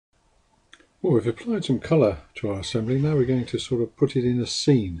Well, we've applied some colour to our assembly. Now we're going to sort of put it in a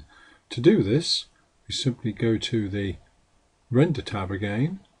scene. To do this, we simply go to the Render tab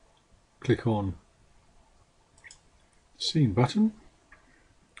again, click on the Scene button.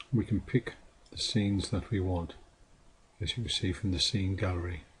 We can pick the scenes that we want, as you can see from the scene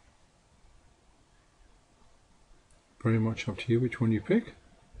gallery. Very much up to you which one you pick.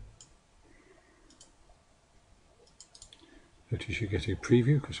 Notice you get a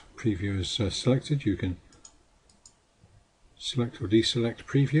preview because preview is selected. You can select or deselect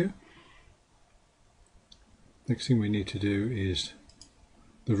preview. Next thing we need to do is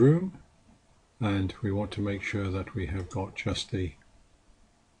the room, and we want to make sure that we have got just the,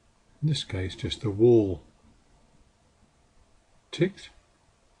 in this case, just the wall ticked,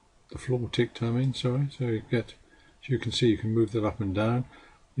 the floor ticked, I mean, sorry. So you get, as you can see, you can move that up and down.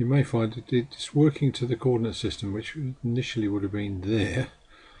 You may find that it's working to the coordinate system, which initially would have been there.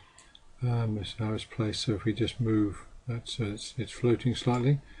 It's now it's placed, so if we just move that so it's floating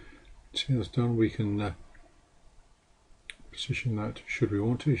slightly. See that's done, we can position that should we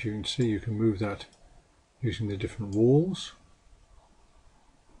want to. As you can see, you can move that using the different walls.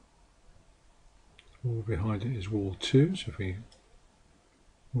 The wall behind it is wall 2, so if we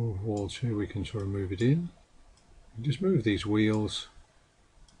move wall 2 we can sort of move it in. You just move these wheels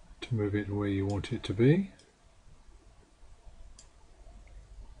to move it where you want it to be.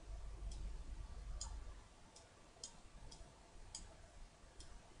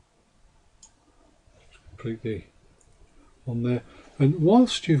 Just completely on there, and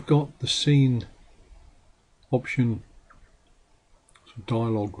whilst you've got the scene option, sort of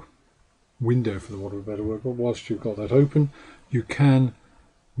dialogue window for the want of a better word, but whilst you've got that open, you can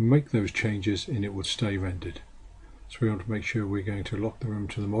make those changes and it would stay rendered. So we want to make sure we're going to lock the room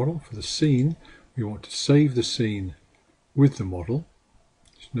to the model. For the scene, we want to save the scene with the model.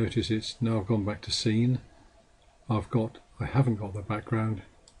 Just notice it's now gone back to scene. I haven't got the background.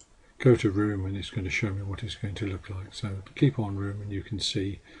 Go to room and it's going to show me what it's going to look like. So keep on room and you can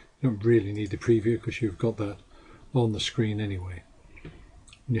see you don't really need the preview because you've got that on the screen anyway.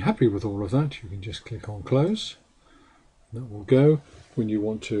 When you're happy with all of that, you can just click on close. That will go. When you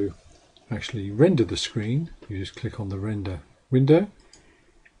want to actually render the screen, you just click on the render window.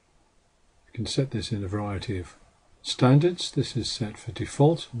 You can set this in a variety of standards. This is set for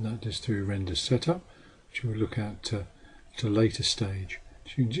default, and that is through render setup, which we'll look at a later stage.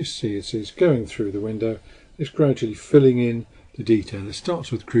 So you can just see it's going through the window. It's gradually filling in the detail. It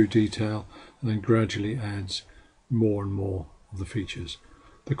starts with crude detail and then gradually adds more and more of the features.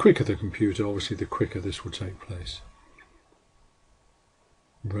 The quicker the computer, obviously the quicker this will take place.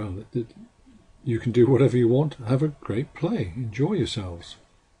 Well, you can do whatever you want. Have a great play. Enjoy yourselves.